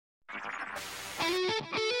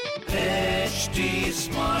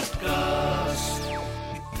Smartcast.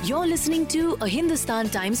 You're listening to a Hindustan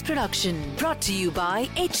Times production brought to you by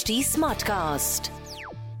HT Smartcast.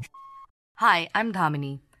 Hi, I'm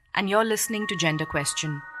Dhamini, and you're listening to Gender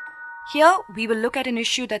Question. Here, we will look at an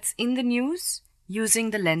issue that's in the news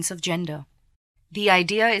using the lens of gender. The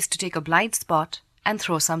idea is to take a blind spot and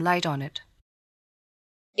throw some light on it.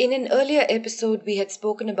 In an earlier episode, we had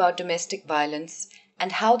spoken about domestic violence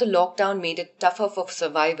and how the lockdown made it tougher for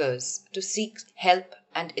survivors to seek help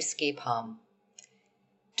and escape harm.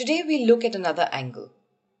 Today, we look at another angle.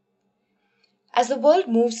 As the world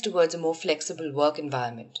moves towards a more flexible work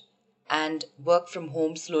environment and work from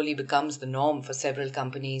home slowly becomes the norm for several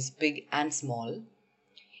companies, big and small,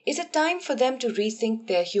 is it time for them to rethink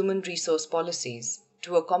their human resource policies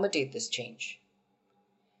to accommodate this change?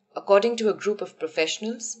 According to a group of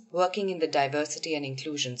professionals working in the diversity and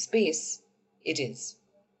inclusion space, it is.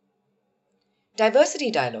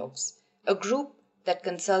 Diversity Dialogues, a group that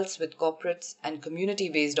consults with corporates and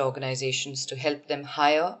community-based organizations to help them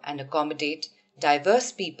hire and accommodate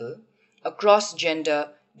diverse people across gender,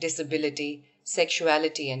 disability,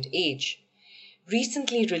 sexuality, and age,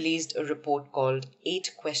 recently released a report called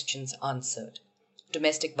 8 Questions Answered: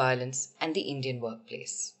 Domestic Violence and the Indian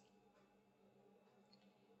Workplace.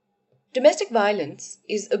 Domestic violence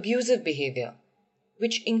is abusive behavior,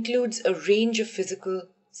 which includes a range of physical,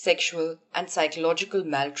 sexual, and psychological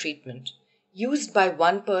maltreatment used by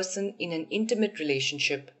one person in an intimate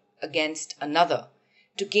relationship against another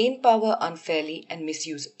to gain power unfairly and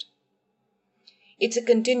misuse it. It's a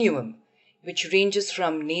continuum which ranges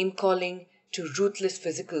from name-calling to ruthless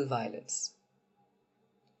physical violence.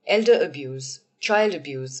 Elder abuse, child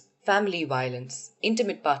abuse, family violence,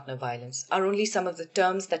 intimate partner violence are only some of the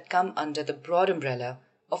terms that come under the broad umbrella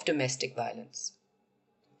of domestic violence.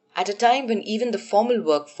 At a time when even the formal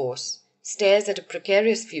workforce stares at a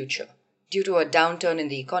precarious future due to a downturn in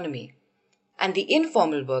the economy, and the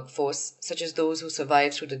informal workforce, such as those who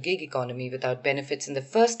survive through the gig economy without benefits in the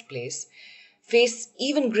first place, face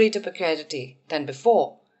even greater precarity than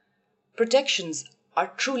before, protections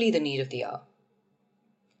are truly the need of the hour.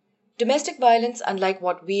 Domestic violence, unlike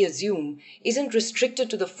what we assume, isn't restricted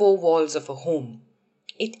to the four walls of a home.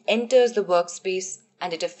 It enters the workspace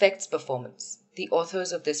and it affects performance, the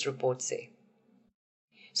authors of this report say.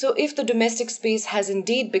 So if the domestic space has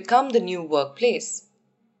indeed become the new workplace,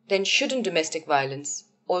 then shouldn't domestic violence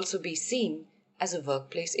also be seen as a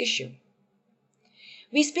workplace issue?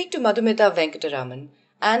 We speak to Madhumita Venkataraman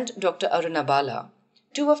and Dr. Aruna Bala,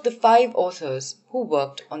 2 of the 5 authors who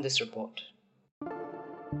worked on this report.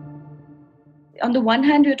 On the one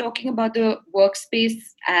hand, we're talking about the workspace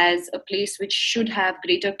as a place which should have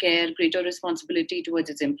greater care, greater responsibility towards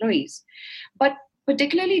its employees. But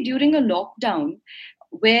particularly during a lockdown,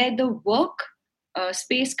 where the work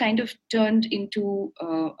space kind of turned into,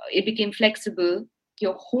 it became flexible,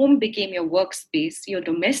 your home became your workspace, your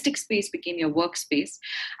domestic space became your workspace,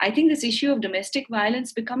 I think this issue of domestic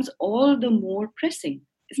violence becomes all the more pressing,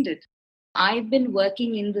 isn't it? I've been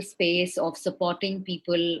working in the space of supporting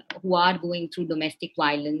people who are going through domestic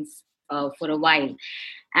violence for a while,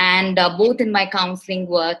 and both in my counseling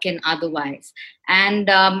work and otherwise. And,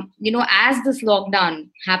 as this lockdown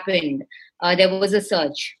happened, there was a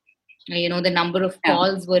surge. The number of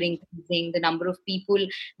calls were increasing, the number of people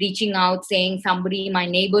reaching out saying, my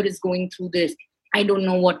neighbor is going through this. I don't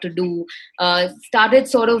know what to do, started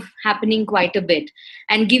sort of happening quite a bit.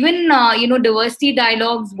 And given, Diversity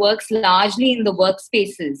Dialogues works largely in the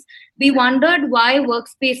workspaces, we wondered why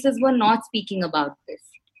workspaces were not speaking about this.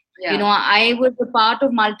 Yeah. I was a part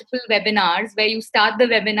of multiple webinars where you start the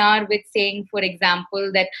webinar with saying, for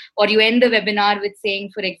example, that, or you end the webinar with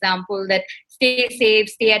saying, for example, that stay safe,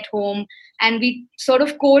 stay at home. And we sort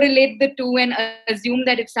of correlate the two and assume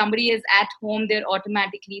that if somebody is at home, they're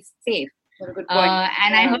automatically safe. And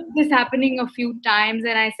I heard this happening a few times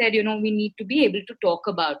and I said, we need to be able to talk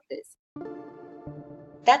about this.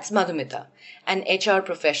 That's Madhumita, an HR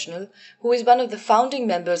professional who is one of the founding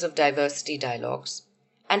members of Diversity Dialogues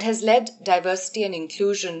and has led diversity and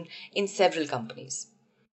inclusion in several companies.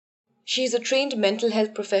 She is a trained mental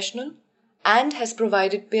health professional and has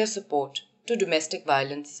provided peer support to domestic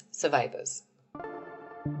violence survivors.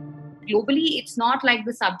 Globally, it's not like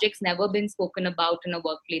the subject's never been spoken about in a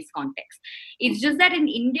workplace context. It's just that in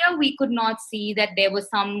India, we could not see that there was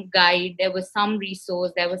some guide, there was some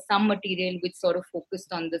resource, there was some material which sort of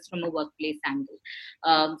focused on this from a workplace angle.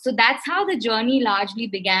 So that's how the journey largely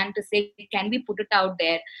began to say, can we put it out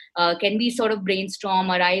there? Can we sort of brainstorm,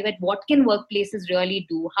 arrive at what can workplaces really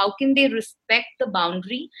do? How can they respect the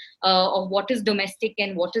boundary of what is domestic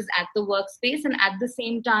and what is at the workspace, and at the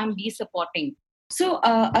same time be supporting So,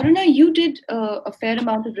 Aruna, you did a fair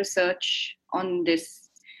amount of research on this,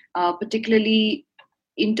 particularly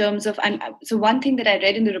in terms of, and so one thing that I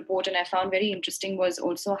read in the report and I found very interesting was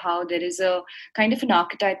also how there is a kind of an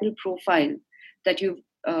archetypal profile that you've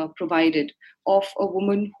provided of a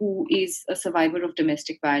woman who is a survivor of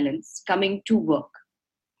domestic violence coming to work,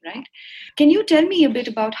 right? Can you tell me a bit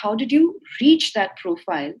about how did you reach that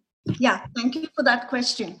profile? Yeah, thank you for that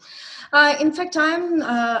question. In fact,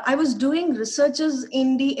 I was doing researches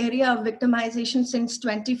in the area of victimization since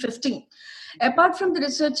 2015. Apart from the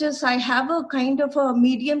researchers, I have a kind of a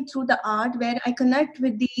medium through the art where I connect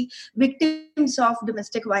with the victims of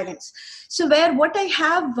domestic violence. So where what I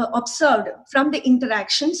have observed from the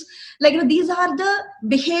interactions, these are the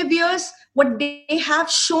behaviors, what they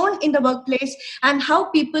have shown in the workplace and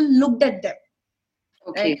how people looked at them.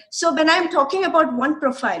 Okay. Right? So when I'm talking about one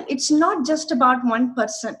profile, it's not just about one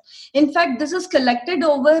person. In fact, this is collected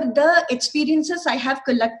over the experiences I have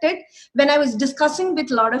collected when I was discussing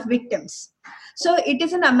with a lot of victims. So it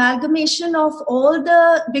is an amalgamation of all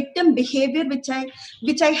the victim behavior which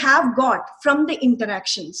I have got from the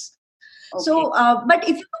interactions. Okay. So, but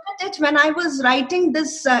if you look at it, when I was writing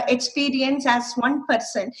this experience as one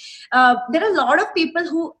person, there are a lot of people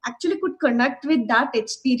who actually could connect with that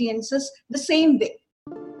experiences the same way.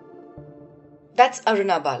 That's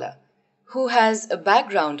Aruna Bala, who has a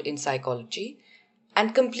background in psychology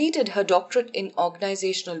and completed her doctorate in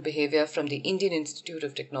organizational behavior from the Indian Institute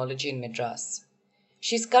of Technology in Madras.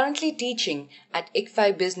 She's currently teaching at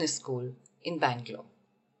ICFI Business School in Bangalore.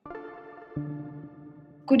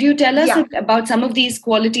 Could you tell us about some of these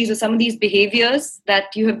qualities or some of these behaviors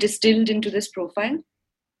that you have distilled into this profile?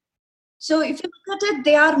 So if you look at it,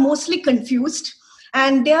 they are mostly confused.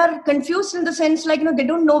 And they are confused in the sense they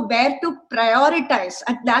don't know where to prioritize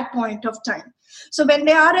at that point of time. So when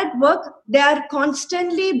they are at work, they are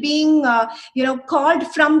constantly being, called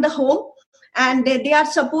from the home, and they are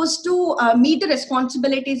supposed to meet the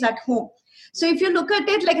responsibilities at home. So if you look at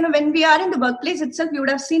it, when we are in the workplace itself, you would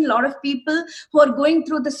have seen a lot of people who are going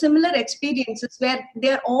through the similar experiences where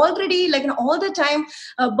they're already all the time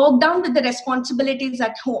bogged down with the responsibilities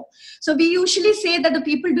at home. So we usually say that the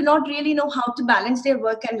people do not really know how to balance their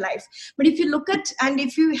work and life. But if you look at, and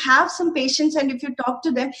if you have some patience and if you talk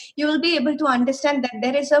to them, you will be able to understand that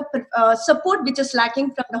there is a support which is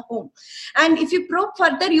lacking from the home. And if you probe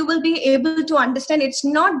further, you will be able to understand it's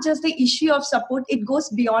not just the issue of support, it goes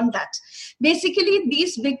beyond that. Basically,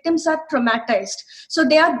 these victims are traumatized. So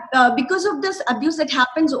they are, because of this abuse that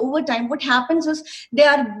happens over time, what happens is they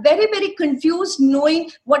are very, very confused knowing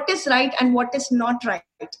what is right and what is not right.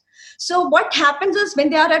 So what happens is when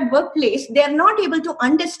they are at workplace, they are not able to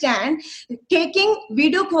understand taking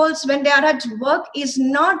video calls when they are at work is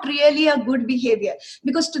not really a good behavior,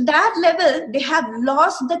 because to that level, they have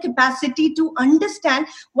lost the capacity to understand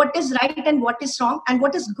what is right and what is wrong and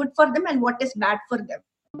what is good for them and what is bad for them.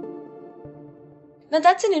 Now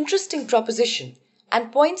that's an interesting proposition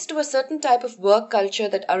and points to a certain type of work culture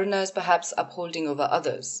that Aruna is perhaps upholding over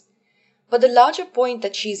others. But the larger point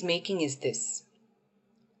that she's making is this.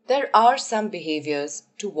 There are some behaviors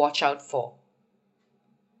to watch out for.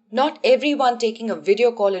 Not everyone taking a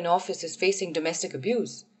video call in office is facing domestic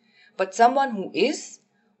abuse, but someone who is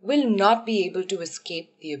will not be able to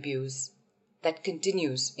escape the abuse that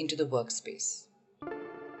continues into the workspace.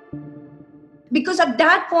 Because at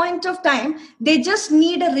that point of time, they just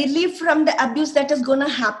need a relief from the abuse that is going to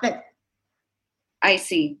happen. I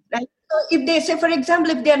see. Right? So if they say, for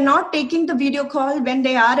example, if they're not taking the video call when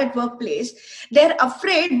they are at workplace, they're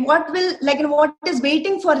afraid what is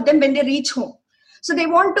waiting for them when they reach home. So they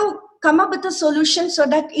want to come up with a solution so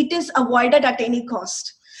that it is avoided at any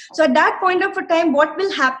cost. So at that point of time, what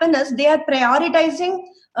will happen is they are prioritizing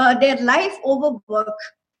their life over work.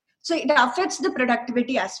 So it affects the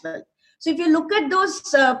productivity as well. So if you look at those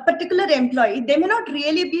particular employee, they may not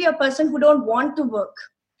really be a person who don't want to work.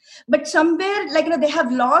 But somewhere, they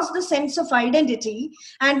have lost the sense of identity.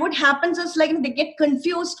 And what happens is, they get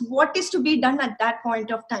confused what is to be done at that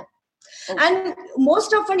point of time. Okay. And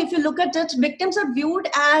most often, if you look at it, victims are viewed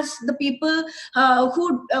as the people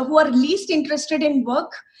who are least interested in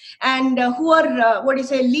work and who are,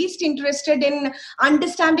 least interested in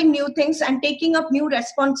understanding new things and taking up new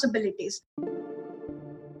responsibilities.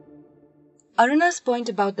 Aruna's point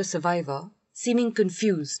about the survivor seeming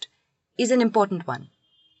confused is an important one.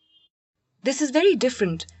 This is very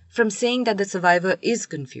different from saying that the survivor is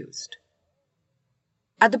confused.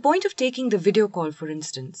 At the point of taking the video call, for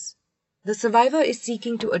instance, the survivor is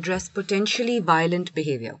seeking to address potentially violent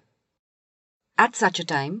behavior. At such a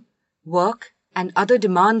time, work and other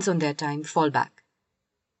demands on their time fall back.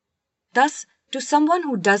 Thus, To someone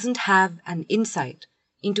who doesn't have an insight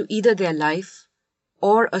into either their life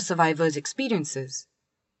or a survivor's experiences,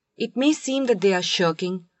 it may seem that they are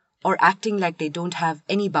shirking or acting like they don't have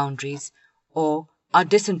any boundaries or are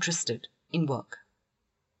disinterested in work.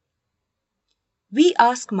 We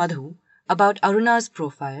asked Madhu about Aruna's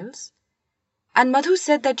profiles, and Madhu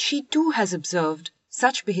said that she too has observed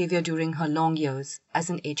such behavior during her long years as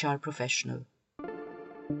an HR professional.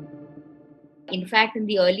 In fact, in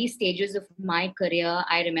the early stages of my career,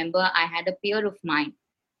 I remember I had a peer of mine,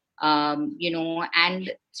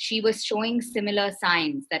 and she was showing similar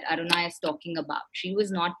signs that Aruna is talking about. She was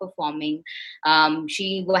not performing.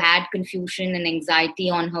 She had confusion and anxiety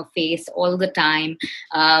on her face all the time,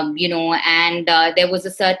 and there was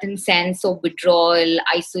a certain sense of withdrawal,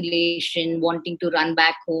 isolation, wanting to run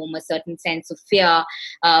back home, a certain sense of fear,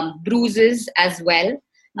 bruises as well.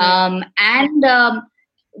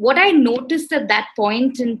 What I noticed at that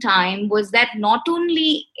point in time was that not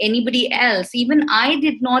only anybody else, even I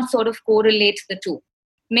did not sort of correlate the two.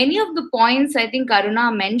 Many of the points I think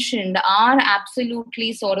Aruna mentioned are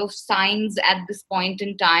absolutely sort of signs at this point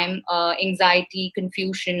in time, anxiety,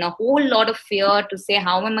 confusion, a whole lot of fear to say,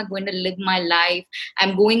 how am I going to live my life?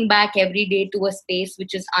 I'm going back every day to a space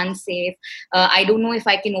which is unsafe. I don't know if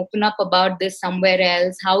I can open up about this somewhere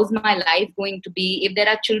else. How's my life going to be? If there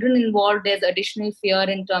are children involved, there's additional fear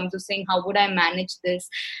in terms of saying, how would I manage this?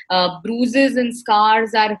 Bruises and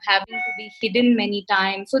scars are having to be hidden many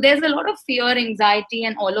times. So there's a lot of fear, anxiety,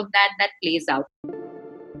 and all of that plays out.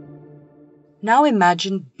 Now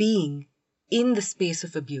imagine being in the space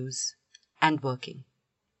of abuse and working.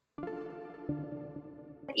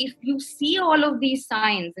 If you see all of these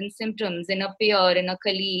signs and symptoms in a peer, in a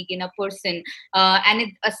colleague, in a person,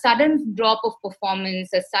 and a sudden drop of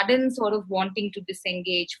performance, a sudden sort of wanting to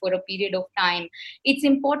disengage for a period of time, it's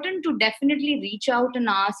important to definitely reach out and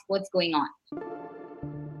ask what's going on.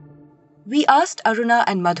 We asked Aruna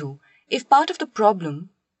and Madhu if part of the problem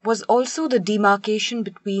was also the demarcation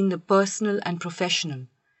between the personal and professional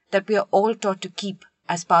that we are all taught to keep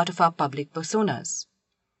as part of our public personas.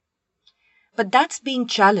 But that's being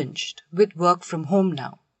challenged with work from home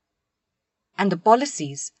now. And the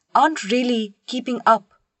policies aren't really keeping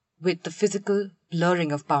up with the physical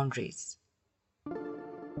blurring of boundaries.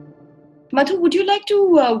 Madhu, would you like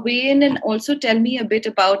to weigh in and also tell me a bit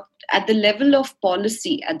about, at the level of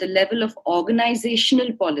policy, at the level of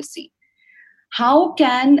organizational policy, how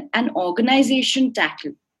can an organization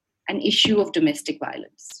tackle an issue of domestic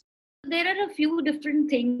violence? There are a few different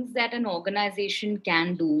things that an organization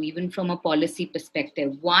can do, even from a policy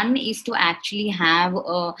perspective. One is to actually have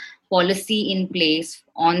a policy in place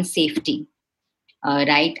on safety,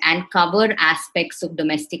 right? And cover aspects of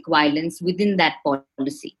domestic violence within that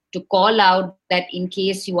policy. To call out that in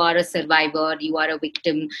case you are a survivor, you are a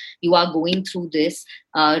victim, you are going through this,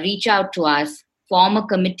 reach out to us, form a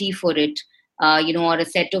committee for it, or a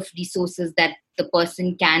set of resources that the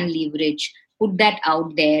person can leverage. Put that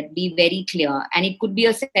out there, be very clear. And it could be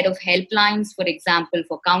a set of helplines, for example,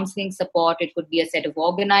 for counseling support. It could be a set of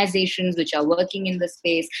organizations which are working in the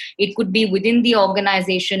space. It could be within the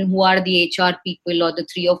organization who are the HR people or the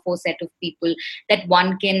 3 or 4 set of people that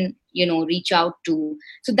one can, reach out to.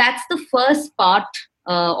 So that's the first part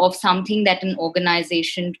of something that an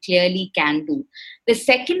organization clearly can do. The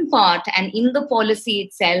second part, and in the policy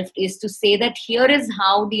itself, is to say that here is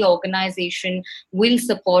how the organization will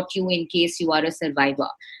support you in case you are a survivor,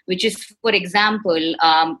 which is, for example,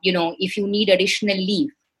 if you need additional leave,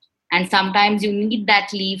 and sometimes you need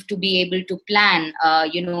that leave to be able to plan,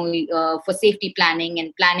 for safety planning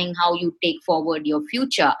and planning how you take forward your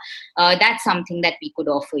future. That's something that we could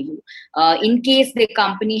offer you. In case the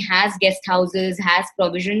company has guest houses, has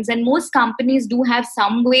provisions, and most companies do have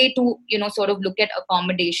some way to, sort of look at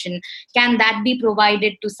accommodation. Can that be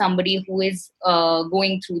provided to somebody who is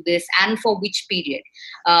going through this, and for which period?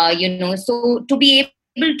 So to be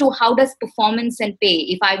able to, how does performance and pay,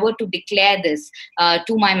 if I were to declare this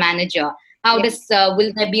to my manager, how does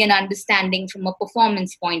will there be an understanding from a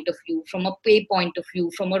performance point of view, from a pay point of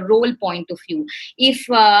view, from a role point of view? If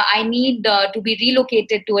I need to be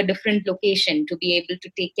relocated to a different location to be able to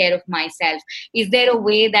take care of myself, is there a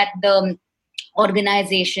way that the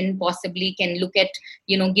organization possibly can look at,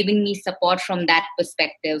 giving me support from that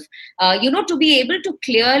perspective, to be able to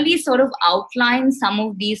clearly sort of outline some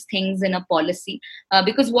of these things in a policy,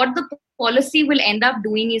 because what the policy will end up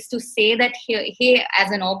doing is to say that here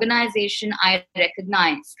as an organization, I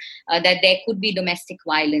recognize that there could be domestic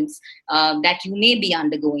violence that you may be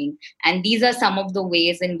undergoing, and these are some of the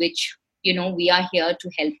ways in which, we are here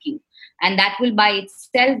to help you. And that will by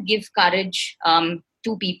itself give courage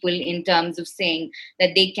to people in terms of saying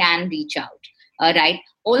that they can reach out. right?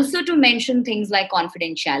 Also to mention things like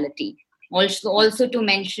confidentiality. Also to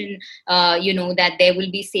mention, that there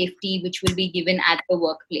will be safety which will be given at the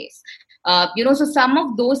workplace. So some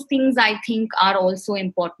of those things I think are also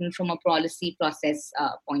important from a policy process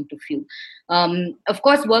point of view. Of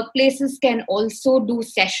course, workplaces can also do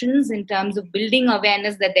sessions in terms of building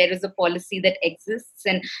awareness that there is a policy that exists,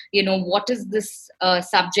 and what is this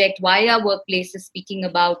subject, why are workplaces speaking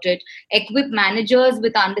about it, equip managers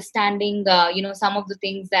with understanding some of the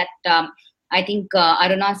things that I think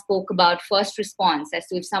Aruna spoke about first response, as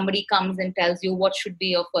to if somebody comes and tells you what should be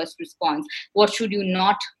your first response, what should you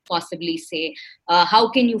not possibly say, how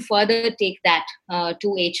can you further take that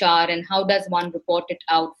to HR, and how does one report it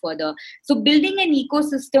out further. So building an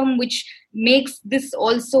ecosystem which makes this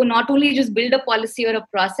also not only just build a policy or a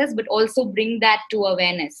process, but also bring that to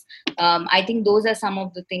awareness. I think those are some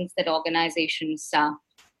of the things that organizations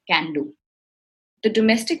can do. The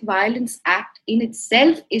Domestic Violence Act in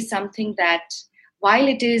itself is something that, while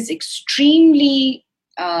it is extremely,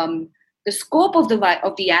 the scope of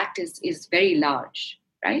the act is very large,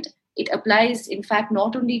 right? It applies, in fact,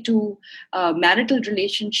 not only to marital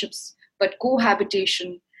relationships, but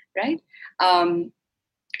cohabitation, right?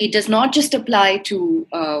 It does not just apply to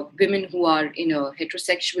women who are in a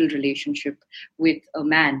heterosexual relationship with a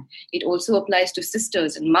man. It also applies to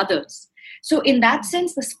sisters and mothers. So in that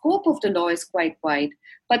sense, the scope of the law is quite wide,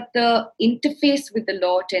 but the interface with the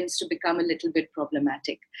law tends to become a little bit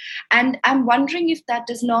problematic. And I'm wondering if that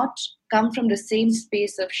does not come from the same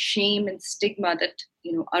space of shame and stigma that,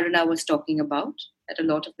 Aruna was talking about, that a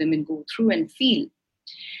lot of women go through and feel.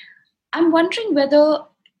 I'm wondering whether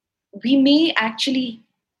we may actually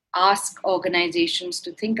ask organizations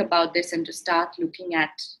to think about this and to start looking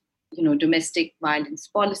at, domestic violence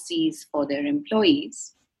policies for their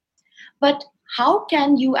employees. But how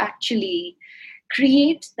can you actually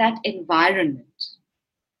create that environment,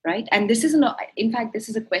 right? And this is, in fact, this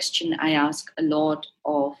is a question I ask a lot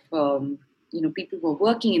of, people who are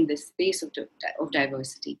working in this space of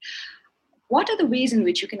diversity. What are the ways in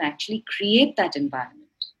which you can actually create that environment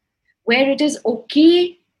where it is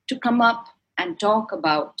okay to come up and talk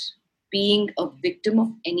about being a victim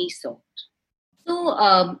of any sort?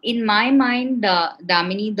 So in my mind,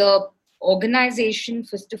 Damini, the organization,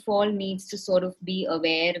 first of all, needs to sort of be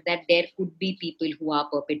aware that there could be people who are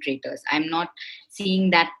perpetrators. I'm not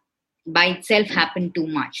seeing that by itself happen too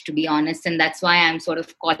much, to be honest, and that's why I'm sort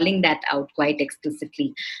of calling that out quite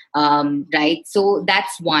explicitly, right? So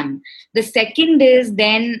that's one. The second is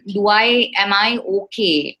then, am I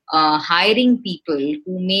okay hiring people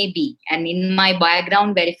who may be, and in my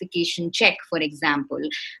background verification check, for example,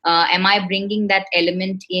 am I bringing that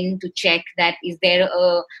element in to check that is there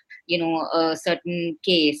a certain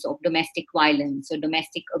case of domestic violence or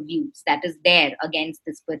domestic abuse that is there against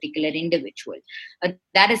this particular individual.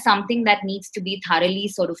 That is something that needs to be thoroughly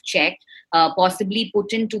sort of checked, possibly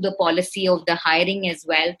put into the policy of the hiring as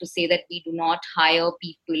well, to say that we do not hire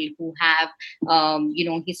people who have,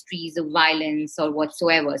 histories of violence or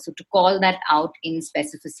whatsoever. So to call that out in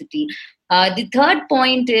specificity. The third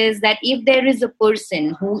point is that if there is a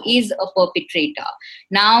person who is a perpetrator,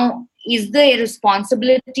 now, is the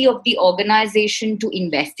responsibility of the organization to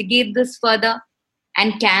investigate this further?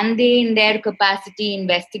 And can they, in their capacity,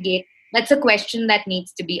 investigate? That's a question that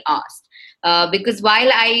needs to be asked. Because while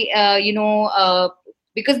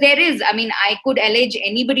because there is, I could allege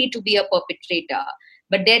anybody to be a perpetrator,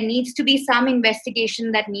 but there needs to be some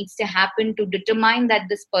investigation that needs to happen to determine that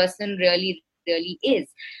this person really is.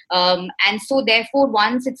 And so therefore,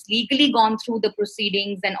 once it's legally gone through the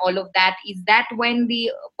proceedings and all of that, is that when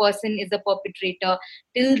the person is a perpetrator?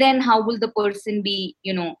 Till then, how will the person be,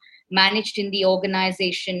 managed in the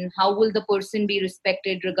organization? How will the person be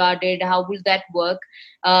respected, regarded? How will that work?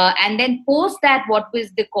 And then post that, what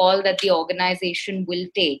was the call that the organization will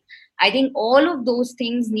take? I think all of those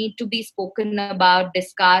things need to be spoken about,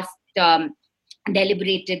 discussed,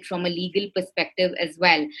 deliberated from a legal perspective as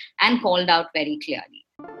well, and called out very clearly.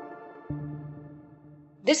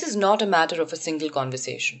 This is not a matter of a single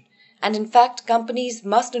conversation, and in fact, companies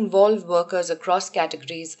must involve workers across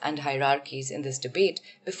categories and hierarchies in this debate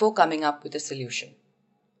before coming up with a solution.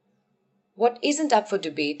 What isn't up for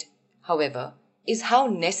debate, however, is how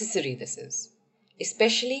necessary this is,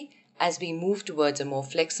 especially as we move towards a more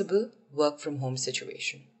flexible work-from-home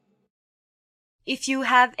situation. If you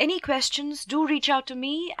have any questions, do reach out to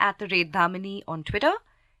me at @Dhamini on Twitter.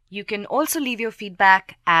 You can also leave your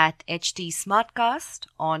feedback at HT Smartcast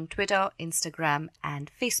on Twitter, Instagram, and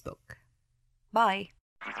Facebook. Bye.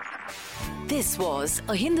 This was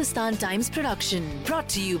a Hindustan Times production brought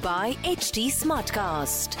to you by HT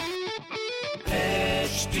Smartcast.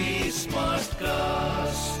 HT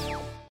Smartcast.